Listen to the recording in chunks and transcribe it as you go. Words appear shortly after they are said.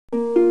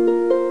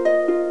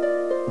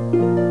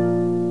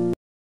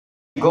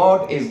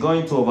God is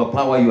going to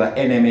overpower your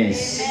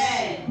enemies.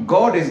 Amen.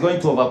 God is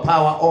going to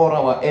overpower all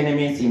our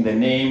enemies in the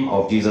name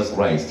of Jesus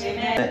Christ.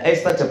 Amen.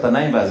 Esther chapter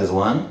 9 verses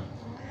 1.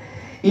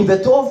 In the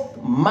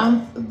 12th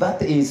month,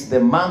 that is the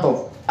month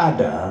of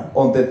Adar,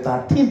 on the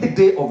 13th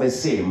day of the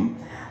same,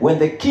 when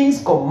the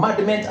king's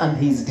commandment and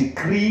his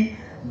decree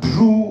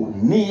drew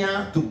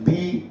near to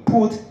be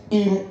put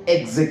in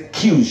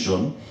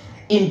execution,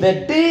 in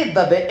the day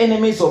that the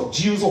enemies of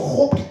Jews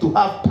hoped to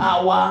have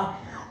power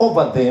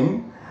over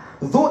them,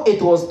 though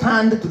it was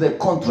turned to the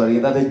contrary,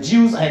 that the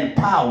Jews had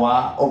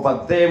power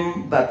over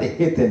them that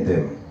hated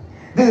them.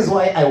 This is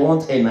why I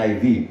want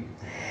NIV.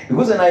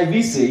 Because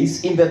NIV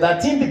says, in the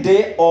 13th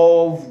day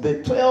of the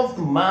 12th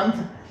month,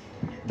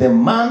 the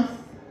month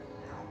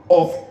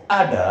of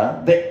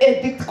Adar, the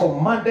edict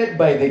commanded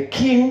by the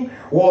king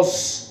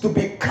was to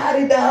be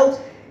carried out.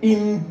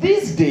 In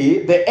this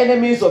day, the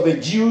enemies of the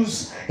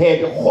Jews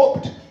had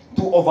hoped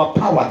to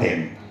overpower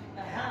them.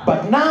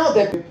 But now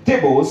the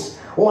tables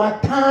were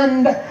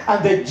turned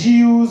and the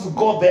Jews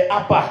got the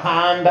upper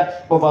hand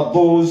over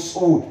those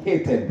who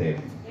hated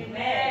them.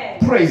 Amen.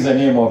 Praise the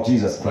name of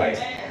Jesus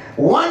Christ. Amen.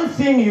 One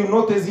thing you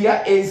notice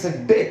here is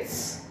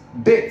dates.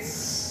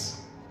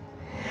 Dates.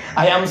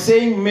 I am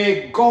saying,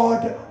 may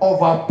God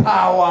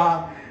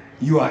overpower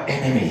your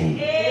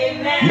enemy.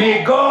 Amen.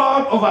 May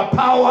God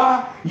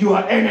overpower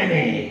your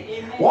enemy.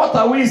 Amen. What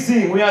are we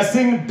seeing? We are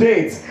seeing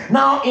dates.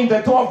 Now in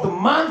the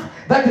 12th month,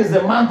 that is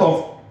the month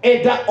of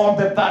Adar, on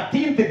the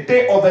 13th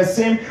day of the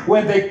same,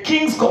 when the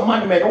king's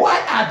commandment. Why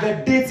are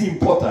the dates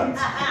important?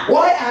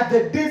 Why are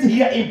the dates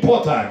here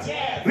important?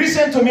 Yes.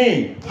 Listen to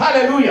me.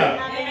 Hallelujah.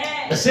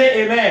 Amen.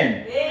 Say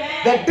amen. Amen.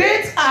 The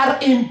dates are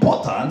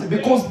important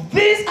because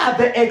these are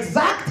the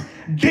exact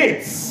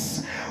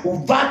dates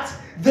that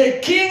the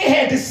king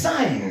had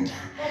signed,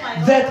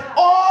 that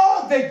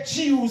all the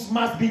Jews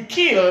must be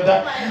killed.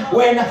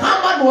 When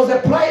Haman was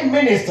the prime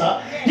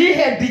minister, he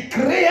had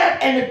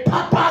declared and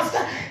purposed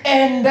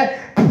and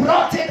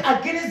plotted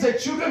against the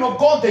children of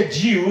God, the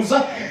Jews.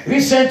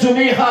 Listen to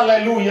me,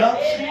 hallelujah.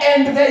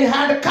 And they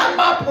had come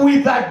up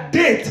with a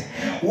date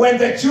when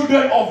the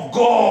children of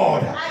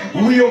God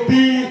will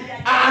be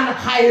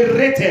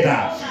annihilated.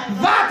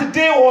 That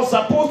day was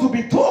supposed to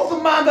be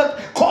 12th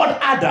month called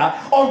Adar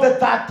on the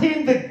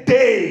 13th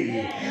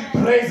day.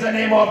 Praise the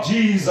name of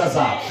Jesus.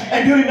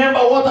 And you remember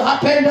what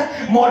happened?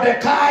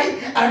 Mordecai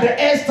and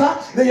Esther,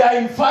 they are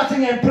in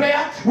fasting and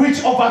prayer,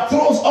 which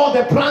overthrows all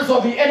the plans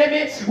of the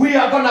enemy. We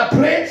are going to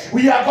pray.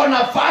 We are going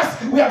to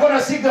fast. We are going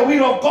to seek the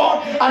will of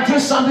God until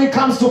something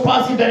comes to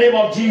pass in the name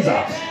of Jesus.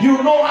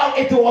 You know how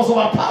it was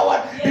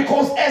overpowered?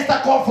 Because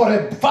Esther called for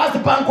a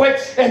first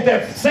banquet and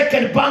the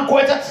second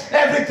banquet.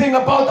 Everything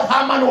about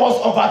Haman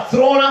was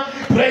overthrown.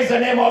 Praise the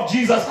name of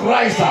Jesus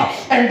Christ.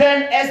 And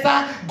then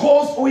Esther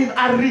goes with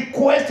a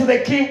request to the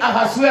king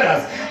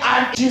Ahasuerus,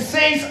 and she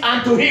says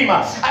unto him,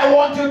 I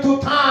want you to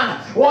turn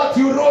what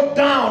you wrote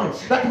down,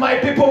 that my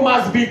people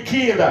must be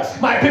killed,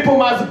 my people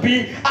must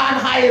be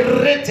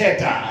annihilated.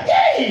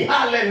 Yay,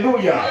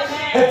 hallelujah.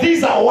 Amen.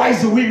 These are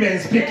wise women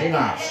speaking.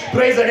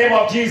 Praise the name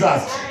of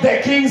Jesus.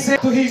 The king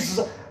said to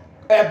his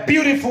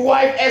beautiful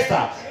wife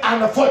Esther,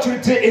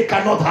 unfortunately it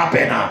cannot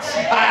happen.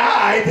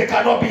 It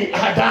cannot be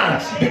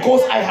done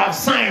because I have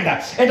signed,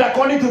 and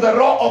according to the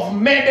law of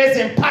Medes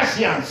and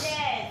Persians,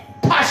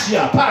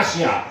 Persians,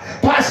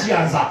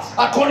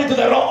 according to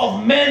the law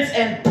of Medes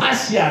and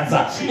Persians,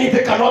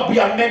 it cannot be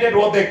amended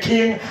what the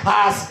king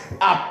has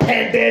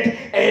appended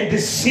and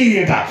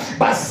sealed.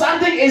 But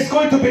something is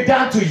going to be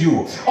done to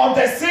you. On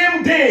the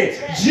same day,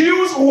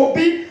 Jews will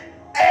be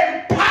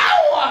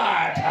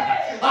empowered.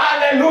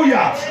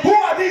 Hallelujah. Who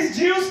are these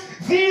Jews?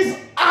 These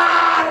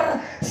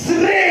are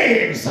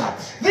slaves.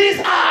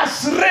 These are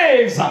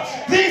slaves.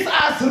 These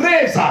are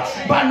slaves.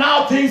 But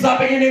now things are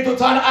beginning to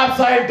turn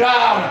upside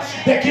down.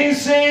 The king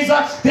says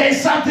there is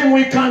something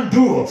we can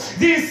do.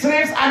 These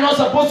slaves are not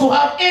supposed to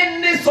have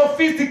any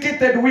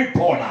sophisticated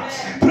weapon.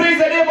 Praise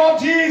the name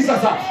of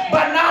Jesus.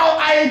 But now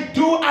I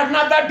do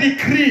another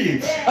decree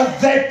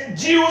that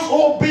Jews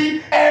will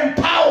be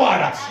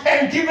empowered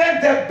and given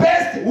the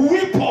best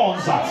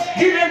weapons.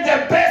 Given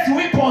the best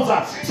weapons,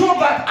 so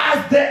that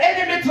as the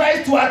enemy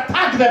tries to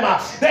attack them,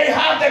 they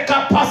have the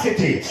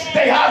capacity,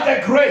 they have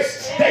the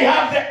grace, they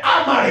have the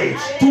armory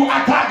to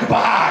attack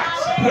back.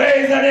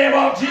 Praise the name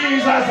of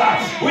Jesus.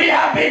 We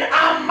have been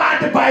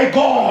armored by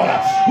God.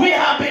 We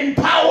have been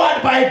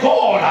powered by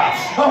God.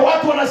 And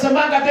what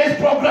Wanasemanga, this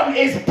program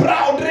is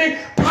proudly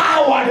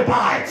powered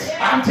by.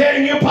 I'm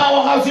telling you,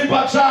 Powerhouse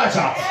Impact Church,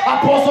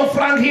 Apostle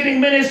Frank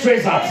Healing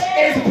Ministries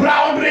is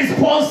proudly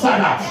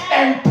sponsored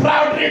and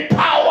proudly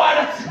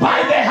powered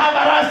by the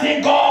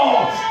everlasting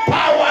God.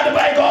 Powered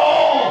by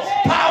God.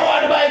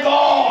 Powered by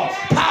God.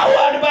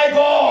 Powered by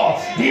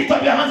God. Lift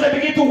up your hands and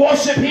begin to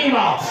worship Him.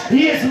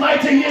 He is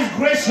mighty. He is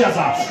gracious.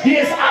 He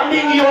is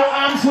arming your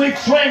arms with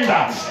strength.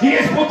 He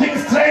is putting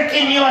strength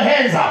in your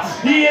hands.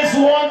 He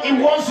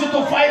wants you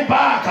to fight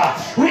back.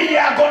 We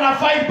are gonna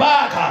fight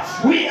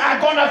back. We are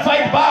gonna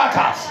fight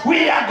back.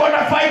 We are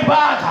gonna fight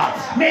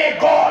back. May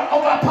God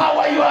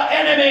overpower your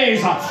enemy.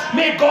 enemies.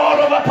 May God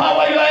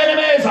overpower your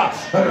enemies.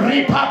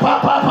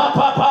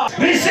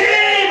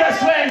 Receive the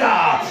strength.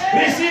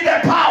 Receive the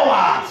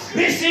power.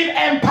 Receive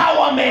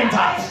empowerment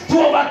to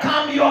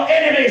overcome your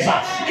enemies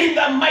in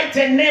the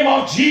mighty name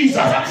of Jesus.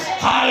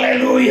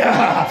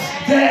 Hallelujah.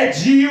 The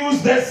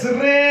Jews, the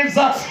slaves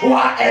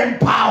were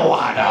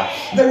empowered.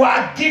 They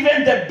were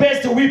given the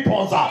best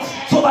weapons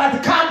so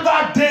that come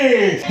that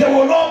day they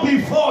will not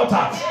be fought.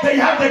 They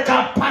have the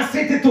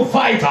capacity to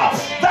fight.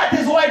 That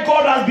is why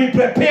God has been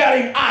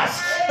preparing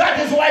us. That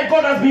is why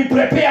God has been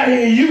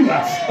preparing you,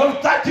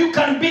 that you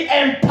can be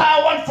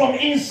empowered from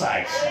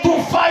inside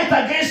to fight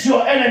against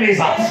your enemies.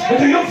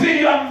 Do you feel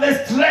you have the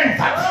strength,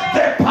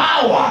 the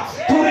power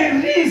to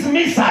release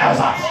missiles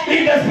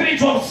in the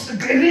spiritual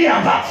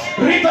realm?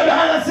 Reach out your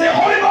hand and say,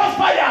 Holy Ghost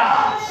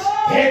fire!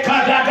 You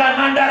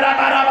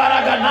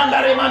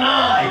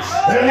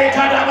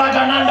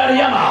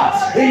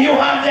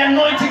have the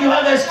anointing, you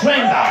have the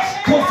strength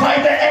to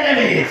fight the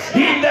enemy.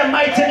 In the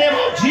mighty name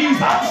of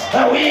Jesus,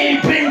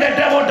 we bring the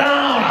devil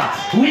down.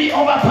 We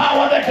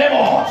overpower the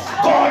devil.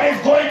 God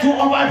is going to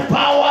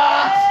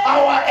overpower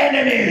our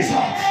enemies.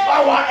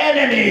 Our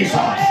enemies.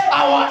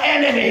 Our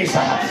enemies.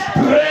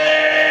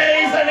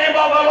 Praise the name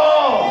of the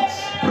Lord.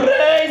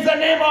 Praise the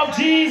name of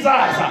Jesus.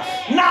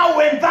 Now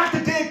when that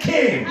day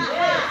came,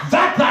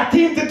 that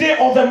 13th day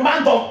of the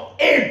month of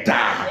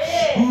Adar,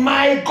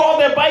 my God,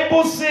 the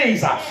Bible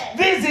says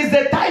this is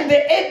the time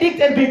the edict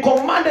had been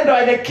commanded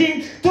by the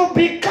king to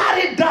be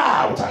carried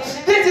out.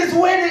 This is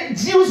when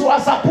Jews were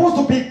supposed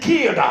to be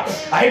killed.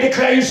 I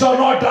declare you shall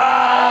not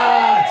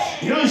die.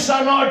 You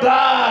shall not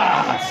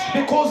die.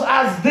 Because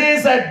as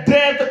this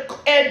death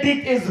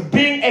edict is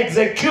being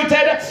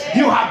executed,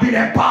 you have been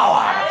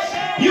empowered.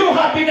 You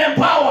have been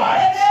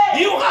empowered.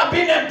 You have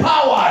been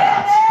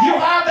empowered. You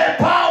have the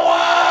power.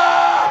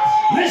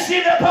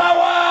 Receive the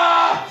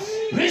power.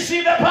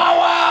 Receive the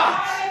power.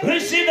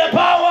 Receive the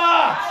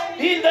power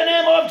in the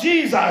name of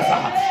Jesus.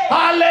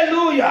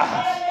 Hallelujah.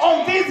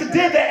 On this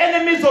day, the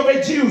enemies of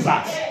the Jews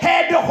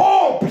had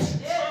hoped.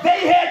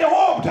 They had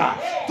hoped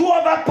to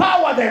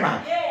overpower them.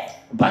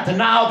 But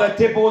now the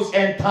tables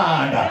and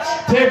turned.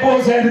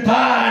 Tables and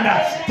turned.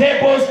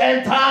 Tables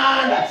and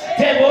turned.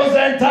 Tables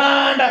and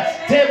turned.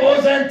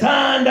 Tables and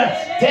turned.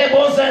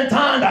 Tables and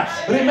turned.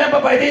 Remember,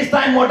 by this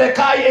time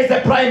Mordecai is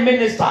the prime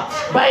minister.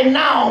 By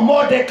now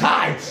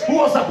Mordecai, who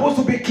was supposed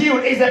to be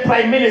killed, is the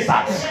prime minister.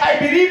 I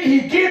believe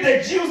he gave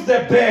the Jews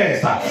the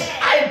best.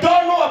 I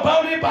don't know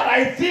about it, but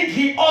I think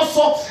he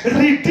also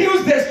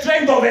reduced the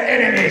strength of the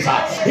enemies.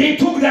 He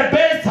took the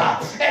best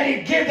and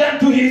he gave them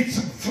to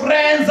his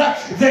friends,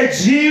 the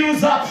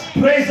Jews.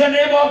 Praise the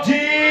name of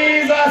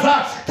Jesus.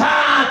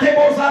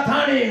 Tables are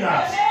turning.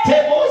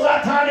 Tables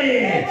are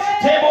turning.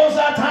 Tables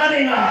are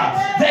turning.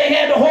 They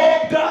had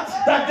hoped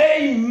that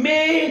they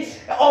may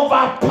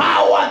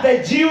overpower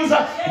the Jews,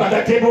 but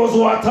the tables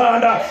were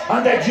turned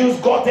and the Jews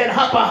got an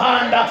upper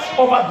hand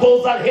over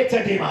those that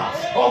hated him,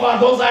 over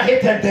those that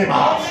hated them.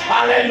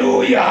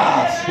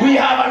 Hallelujah. We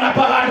have an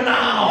upper hand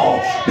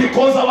now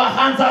because our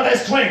hands are the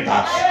strength.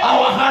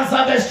 Our hands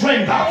are the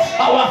strength.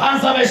 Our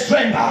hands are the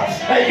strength.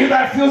 And you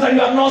that feels that you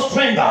have no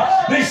strength,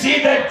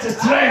 receive the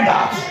strength.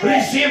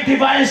 Receive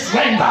divine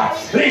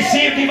strength.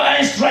 Receive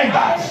divine strength.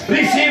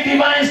 Receive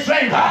divine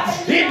strength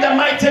in the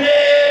mighty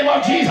name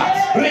of Jesus.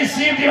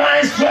 Receive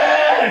divine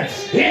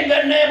strength in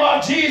the name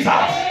of Jesus.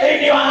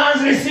 In your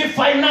hands, receive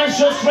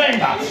financial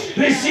strength.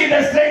 Receive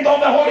the strength of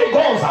the Holy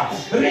Ghost.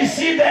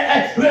 Receive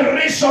the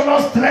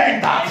relational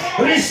strength.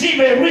 Receive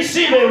it,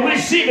 receive it,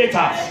 receive it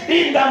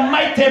in the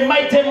mighty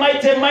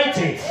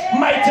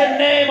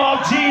name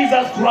of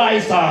Jesus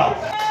Christ.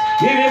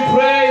 Give him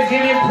praise,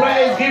 give him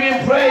praise, give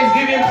him praise,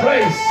 give him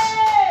praise.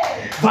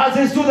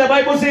 Verses 2, the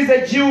Bible says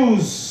the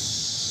Jews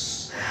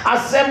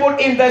assembled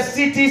in the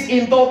cities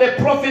in all the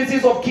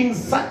provinces of King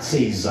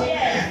Xerxes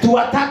to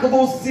attack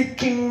those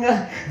seeking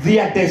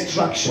their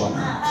destruction.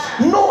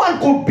 No one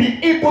could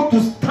be able to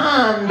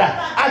stand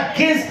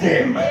against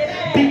them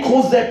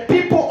because the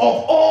people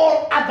of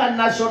all other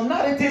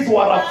nationalities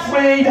were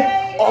afraid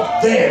of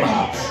them.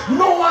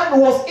 No one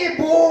was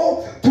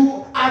able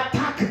to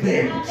attack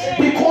them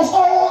because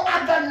all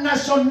other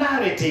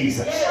nationalities,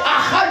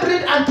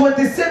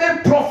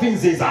 127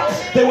 provinces,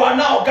 they were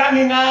now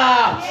ganging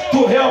up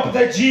to help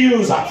the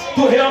Jews,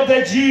 to help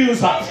the Jews,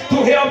 to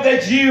help the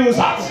Jews.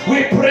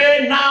 We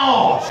pray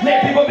now, may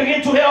people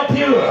begin to help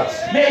you.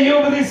 May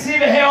you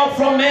receive help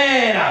from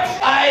men.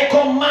 I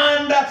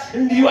command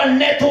your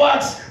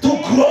networks to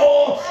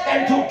grow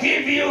and to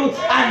give you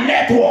a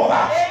network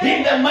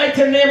in the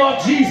mighty name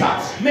of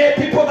Jesus. May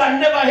people that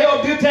never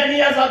helped you 10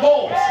 years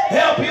ago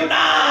help you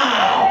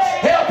now.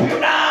 Help you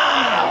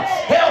now.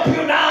 Help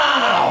you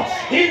now.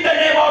 In the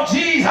name of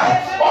Jesus,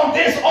 on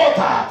this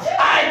altar,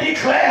 I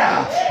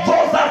declare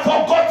those that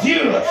forgot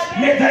you,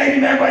 may they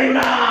remember you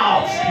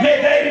now.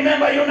 May they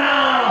remember you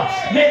now.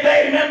 May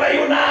they remember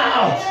you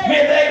now.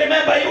 May they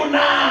remember you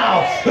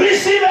now.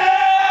 Receive it.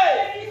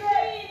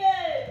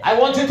 I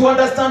want you to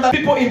understand that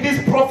people in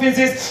these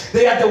provinces,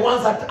 they are the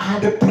ones that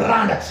had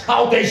planned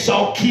how they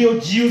shall kill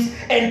Jews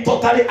and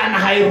totally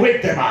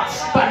annihilate them.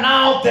 But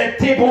now the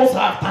tables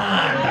have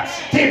turned.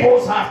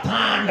 Tables have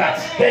turned.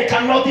 They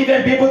cannot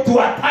even be able to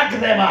attack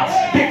them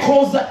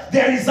because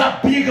there is a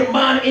big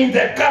man in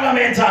the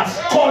government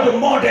called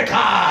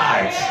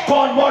Mordecai.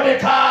 Called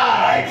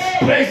Mordecai.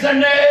 Praise the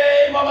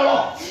name of the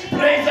Lord.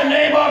 Praise the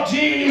name of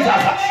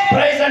Jesus.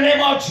 Praise the name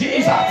of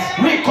Jesus.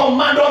 We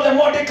command all the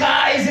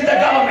Mordecais in the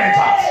government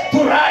to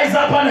rise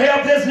up and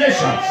help this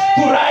nation.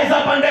 To rise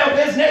up and help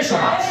this nation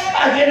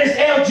against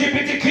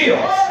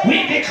LGBTQ.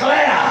 We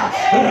declare,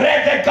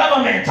 let the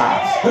government,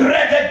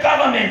 let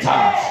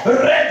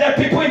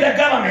the people in the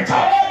government,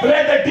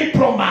 let the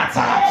diplomats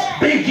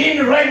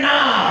begin right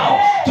now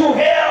to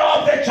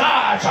help the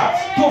church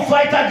to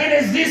fight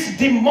against this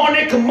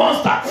demonic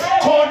monster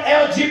called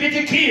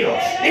LGBTQ.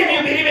 If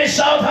you believe it,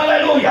 shout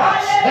hallelujah.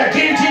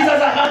 Give Jesus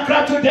a hand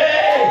clap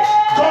today.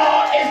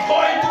 God is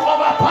going to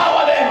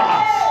overpower them.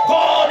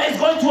 God is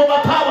going to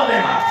overpower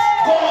them.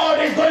 God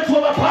is going to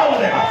overpower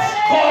them.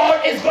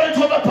 God is going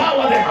to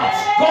overpower them.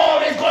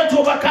 God is going to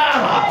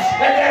overcome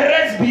the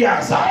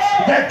lesbians,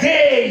 the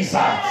gays,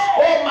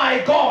 oh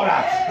my God,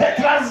 the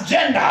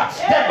transgender,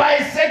 the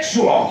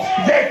bisexual,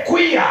 the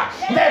queer,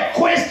 the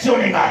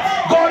questioning.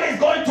 God is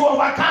going to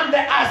overcome the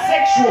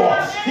asexual.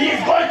 He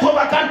is going to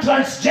overcome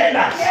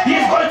transgender. He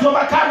is going to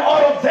overcome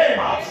all of them.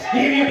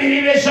 If you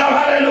believe it, shout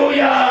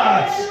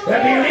hallelujah.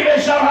 If you believe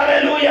it, shout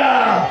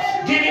hallelujah.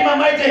 Give him a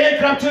mighty hand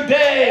clap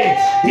today.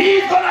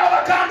 He's going to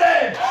overcome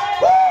them.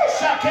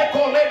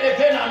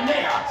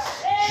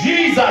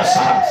 Jesus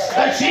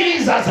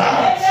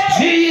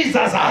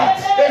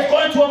is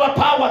going to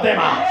overpower them.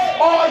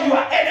 All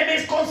your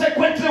enemies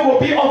consequently will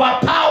be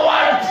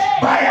overpowered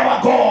by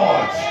our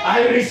God.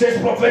 I release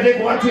this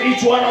prophetic word to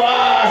each one of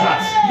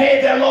us.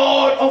 May the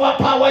Lord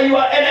overpower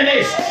your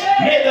enemies.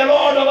 May the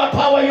Lord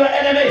overpower your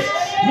enemies.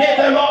 May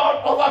the Lord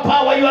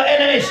overpower your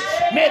enemies.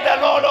 May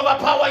the Lord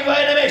overpower your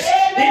enemies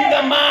in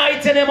the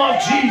mighty name of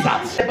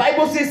Jesus. The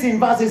Bible says in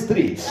verses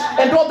 3,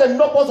 and all the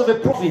nobles of the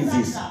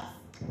provinces,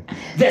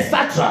 the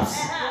satraps,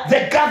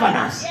 the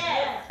governors,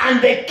 and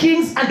the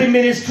kings and the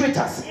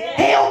administrators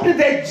helped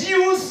the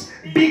Jews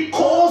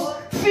because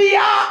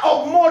fear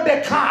of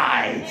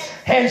Mordecai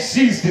had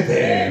seized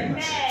them.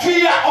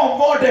 Fear of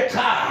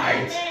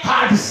Mordecai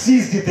had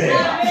seized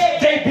them.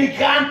 They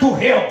began to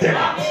help them.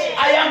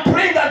 I am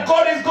praying that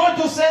God is going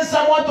to send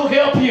someone to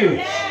help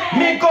you.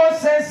 May God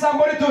send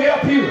somebody to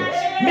help you.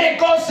 May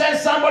God send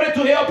somebody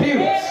to help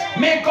you.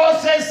 May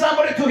God send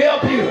somebody to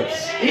help you.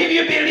 If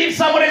you believe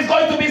somebody is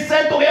going to be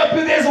sent to help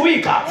you this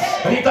week,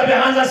 lift up your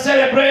hands and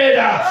celebrate.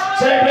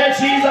 Celebrate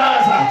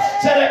Jesus.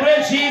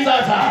 Celebrate Jesus.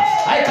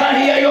 I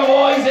can hear your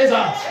voices.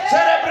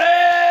 Celebrate.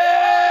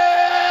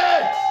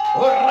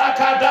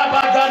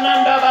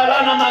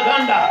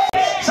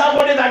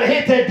 Somebody that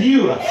hated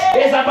you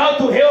is about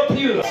to help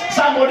you.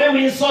 Somebody who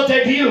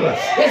insulted you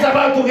is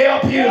about to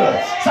help you.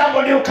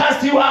 Somebody who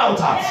cast you out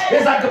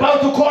is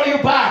about to call you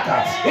back.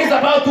 Is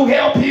about to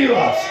help you.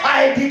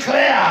 I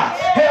declare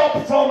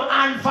help from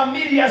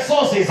unfamiliar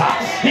sources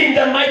in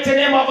the mighty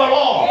name of the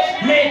Lord.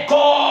 May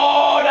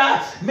God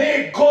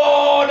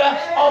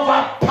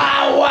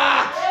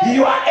overpower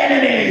your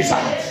enemies.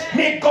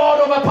 May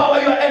God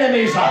overpower your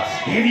enemies.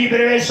 If you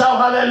believe, shout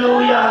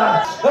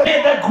hallelujah.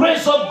 May the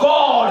grace of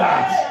God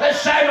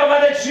shine over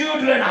the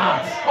children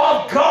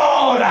of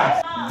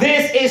God.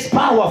 This is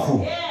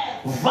powerful.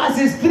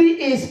 Verses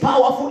 3 is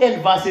powerful,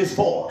 and verses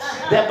 4.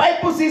 The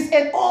Bible says,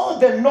 and all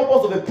the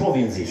nobles of the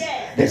provinces,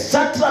 the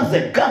satraps,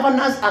 the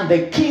governors, and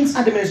the kings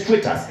and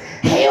administrators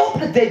helped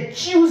the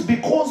Jews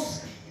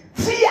because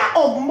fear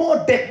of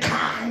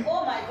Mordecai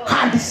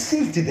had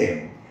seized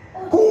them.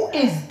 Who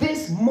is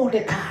this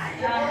Mordecai?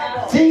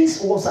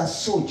 This was a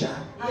soldier.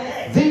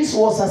 This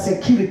was a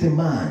security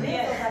man.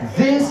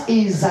 This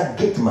is a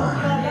gate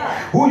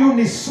man. Who you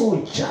need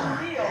soldier?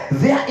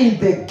 They are in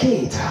the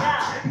gate.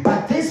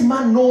 But this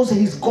man knows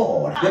his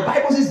God. The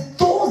Bible says,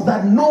 those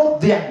that know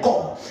their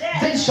God,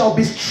 they shall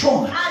be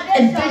strong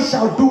and they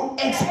shall do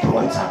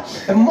exploits.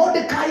 And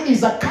Mordecai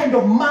is a kind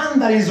of man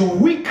that is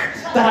weak,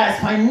 that has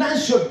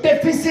financial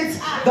deficits,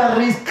 that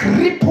is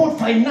crippled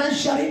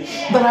financially,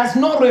 that has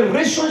no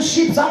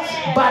relationships,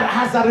 but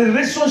has a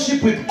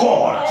relationship with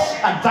God.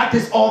 And that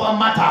is all that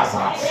matters.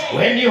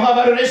 When you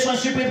have a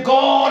relationship with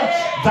God,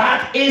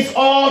 that is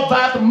all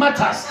that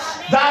matters.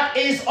 That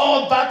is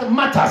all that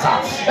matters.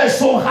 And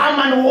so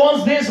Haman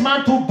wants this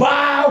man to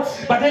bow,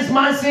 but this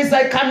man says,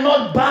 I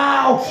cannot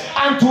bow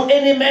unto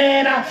any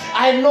man.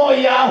 I know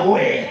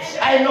Yahweh.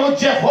 I know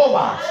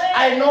Jehovah.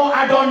 I know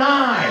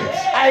Adonai.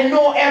 I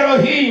know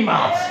Elohim.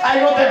 I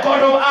know the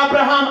God of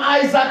Abraham,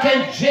 Isaac,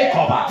 and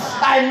Jacob.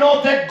 I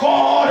know the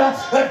God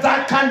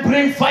that can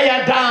bring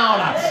fire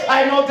down.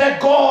 I know the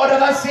God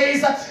that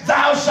says,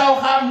 thou shalt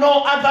have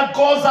no other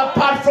gods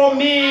apart from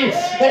me.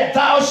 That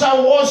thou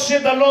shalt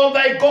worship the Lord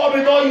thy God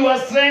with all your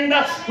strength,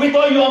 with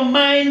all your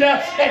mind,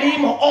 and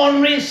him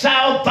only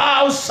shalt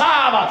thou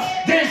serve.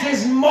 This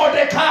is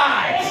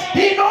Mordecai.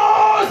 He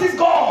knows his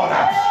God.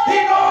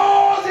 He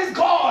knows his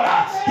God.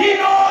 He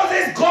knows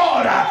he's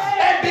God.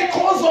 And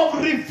because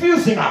of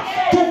refusing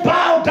to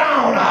bow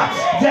down,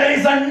 there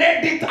is an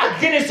edict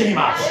against him.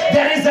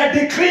 There is a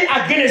decree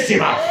against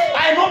him.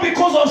 I know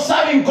because of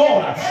serving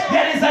God,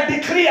 there is a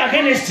decree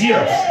against you.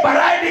 But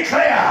I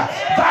declare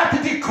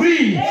that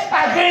decree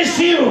against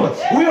you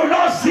will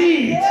not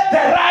see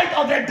the light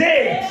of the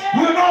day.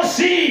 Will not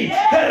see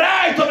the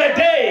light of the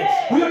day.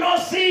 Will not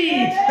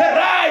see the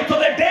light of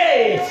the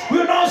day.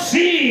 Will not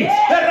see the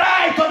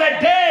light of the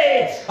day.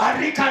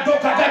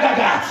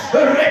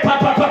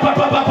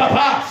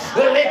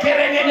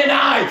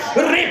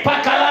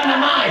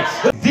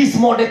 This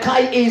Mordecai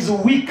is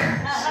weak,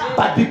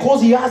 but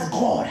because he has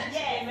God,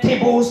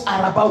 tables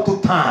are about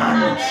to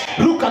turn.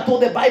 Look at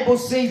what the Bible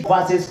says,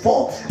 verses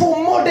 4.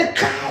 For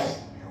Mordecai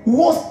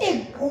was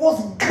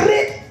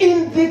great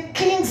in the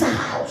king's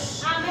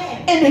house.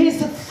 Amen. And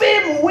his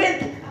fame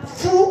went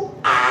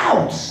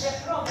throughout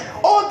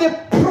all the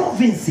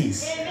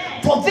provinces.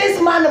 Amen. For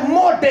this man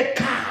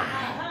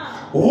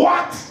Mordecai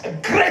was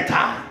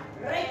greater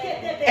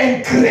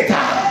and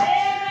greater.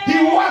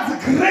 He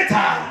was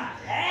greater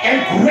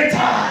and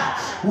greater.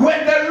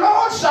 When the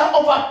Lord shall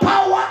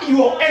overpower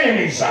your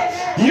enemies,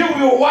 you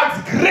will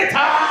wax greater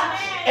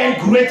and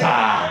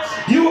greater.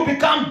 You will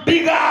become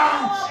bigger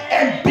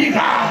and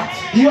bigger.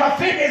 Your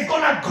fame is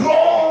going to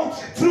grow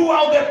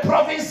throughout the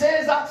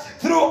provinces,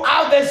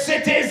 throughout the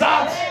cities.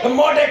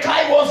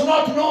 Mordecai was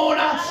not known.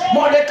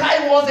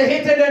 Mordecai was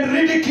hated and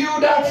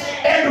ridiculed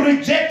and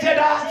rejected.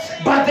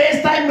 But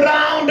this time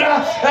round,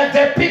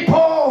 the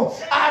people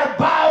are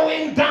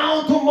bowing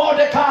down to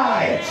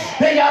Mordecai.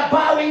 They are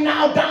bowing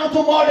now down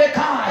to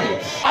Mordecai.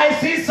 I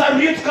see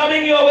salutes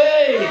coming your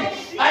way.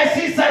 I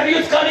see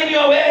salutes coming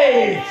your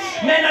way.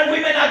 Men and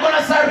women are going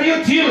to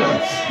salute you.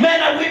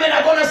 Men and women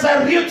are going to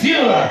salute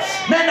you.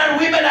 Men and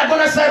women are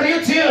going to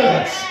salute you.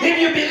 If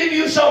you believe,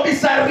 you shall be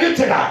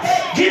saluted.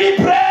 Give me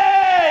praise.